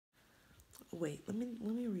Wait, let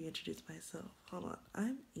me reintroduce myself. Hold on.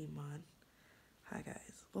 I'm Iman. Hi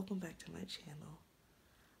guys. Welcome back to my channel.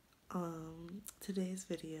 Today's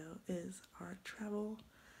video is our travel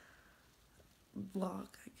vlog,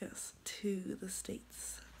 I guess, to the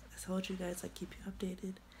States. I told you guys I'd keep you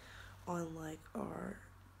updated on like our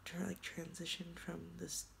transition from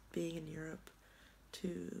this being in Europe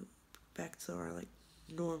to back to our like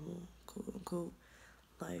normal quote unquote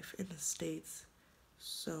life in the States.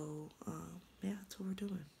 So yeah, that's what we're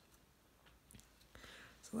doing.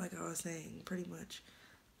 So like I was saying, pretty much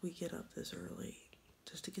we get up this early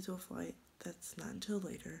just to get to a flight that's not until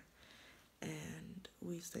later, and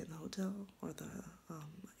we stay in the hotel or the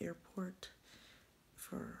airport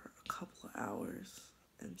for a couple of hours.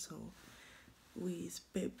 And so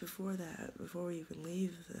before we even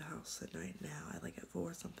leave the house at night now, at like at 4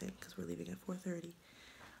 or something, because we're leaving at 4:30,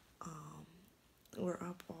 we're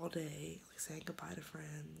up all day, like saying goodbye to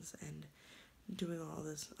friends and doing all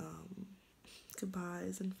this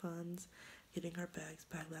goodbyes and funs, getting our bags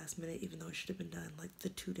packed last minute, even though it should have been done like the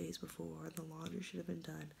 2 days before, and the laundry should have been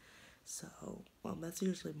done. So that's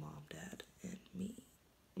usually mom, dad, and me.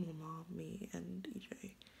 My mom, me, and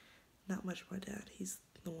EJ. Not much my dad. He's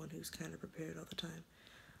the one who's kind of prepared all the time.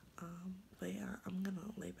 But yeah, I'm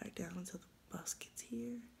gonna lay back down until the bus gets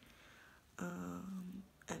here.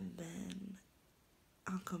 And then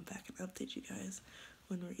I'll come back and update you guys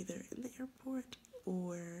when we're either in the airport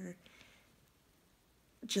or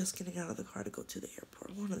just getting out of the car to go to the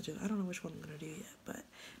airport. One of the two. I don't know which one I'm gonna do yet, but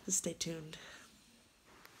just stay tuned.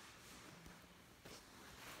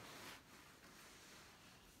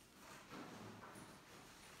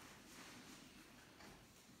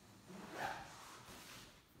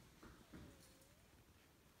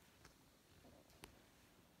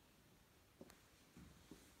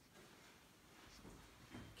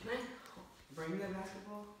 Can I bring the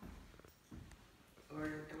basketball? Or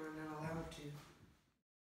am I not allowed to?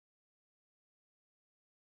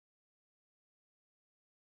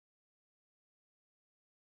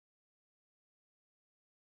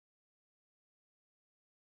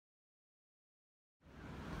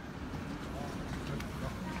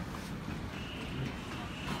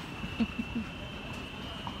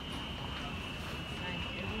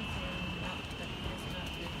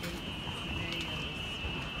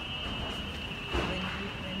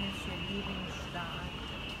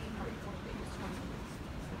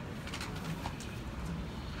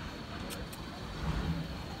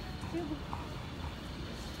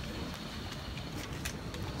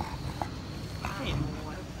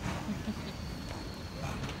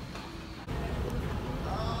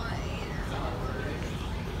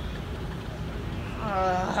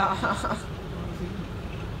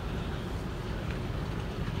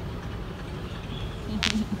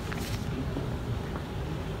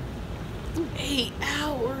 Eight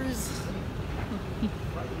hours. Oh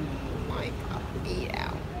my god, 8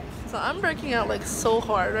 hours. So I'm breaking out like so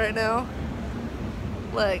hard right now.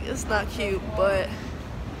 Like, it's not cute, but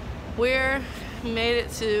we're made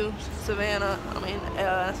it to Atlanta.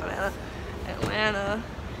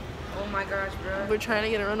 Oh my gosh, bro. We're trying to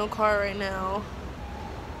get a rental car right now.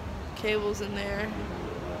 Cable's in there.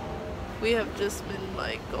 We have just been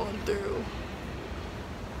like going through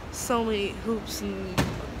so many hoops and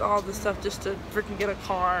all this stuff just to freaking get a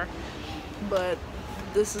car, but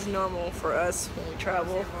this is normal for us when we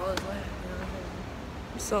travel.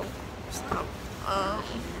 So stop.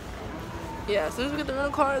 Yeah, as soon as we get the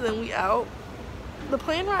rental car, then we out. The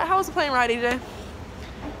plane ride, how was the plane ride, EJ?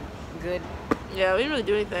 Good. Yeah, we didn't really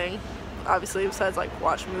do anything, obviously, besides like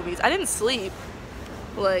watch movies. I didn't sleep.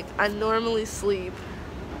 Like, I normally sleep,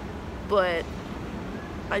 but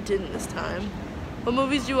I didn't this time. What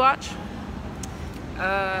movies did you watch? They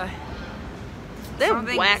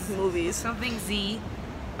have whack movies. Something Z,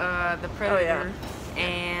 The Predator, Oh, yeah.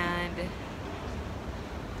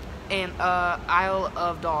 and Isle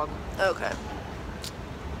of Dog. Okay.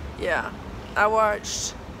 Yeah. I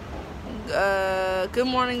watched Good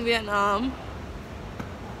Morning Vietnam.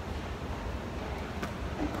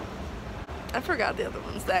 I forgot the other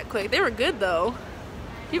ones that quick. They were good though.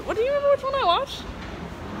 What do you remember which one I watched?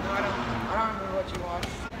 No, I don't remember what you watched.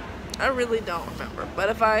 I really don't remember. But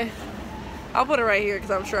if I'll put it right here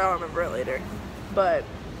because I'm sure I'll remember it later. But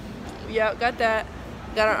yeah, got that.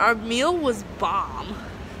 Got our meal was bomb.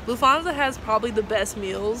 Lufthansa has probably the best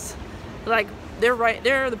meals. Like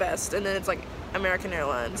they're the best, and then it's like American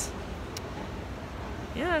Airlines.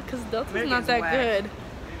 Yeah, because Delta's not that good.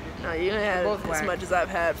 No, you didn't have as much as I've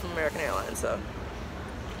had from American Airlines, so.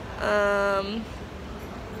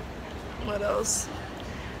 What else?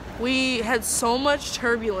 We had so much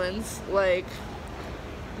turbulence, like,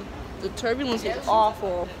 The turbulence is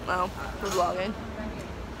awful. Wow, we're vlogging.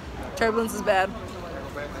 Turbulence is bad.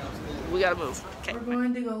 We gotta move. Okay. We're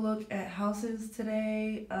going to go look at houses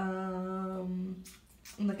today. In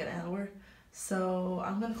like an hour. So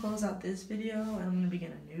I'm gonna close out this video and I'm gonna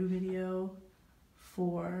begin a new video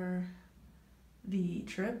for the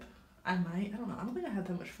trip. I don't know. I don't think I have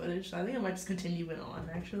that much footage, so I think I might just continue it on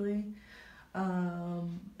actually.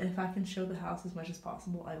 If I can show the house as much as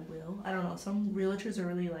possible, I will. I don't know. Some realtors are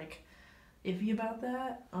really like iffy about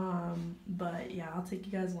that. But yeah, I'll take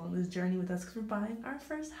you guys along this journey with us because we're buying our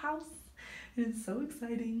first house. It's so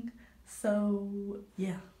exciting. So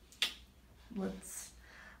yeah, we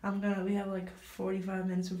have like 45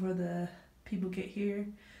 minutes before the people get here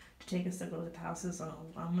to take us to go look at the houses. So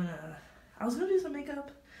I was gonna do some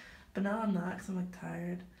makeup, but now I'm not because I'm like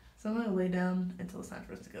tired. So I'm gonna lay down until it's time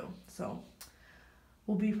for us to go. So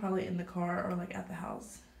we'll be probably in the car or like at the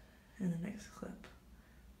house in the next clip.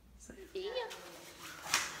 So yeah.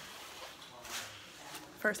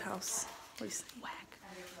 First house. What do you say? Whack.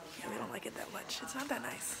 Yeah, we don't like it that much. It's not that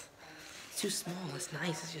nice. It's too small. It's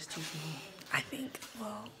nice. It's just too small. I think,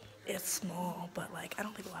 well, it's small, but like I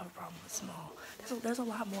don't think we'll have a problem with small. There's a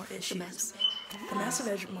lot more issues. The master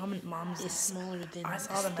bedroom, mom's is smaller than. I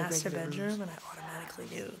saw the master bedroom and I automatically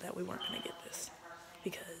knew that we weren't gonna get this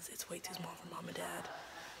because it's way too small for mom and dad.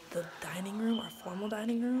 The dining room, our formal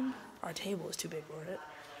dining room, our table is too big for it.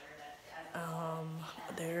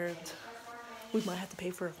 We might have to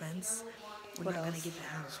pay for a fence. We're not gonna get the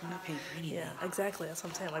house. We're not paying for anything. Yeah, exactly. That's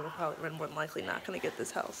what I'm saying. Like we're more than likely not gonna get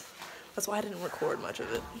this house. That's why I didn't record much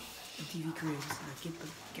of it. TV cribs.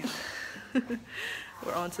 Get the.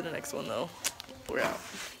 We're on to the next one though. We're out.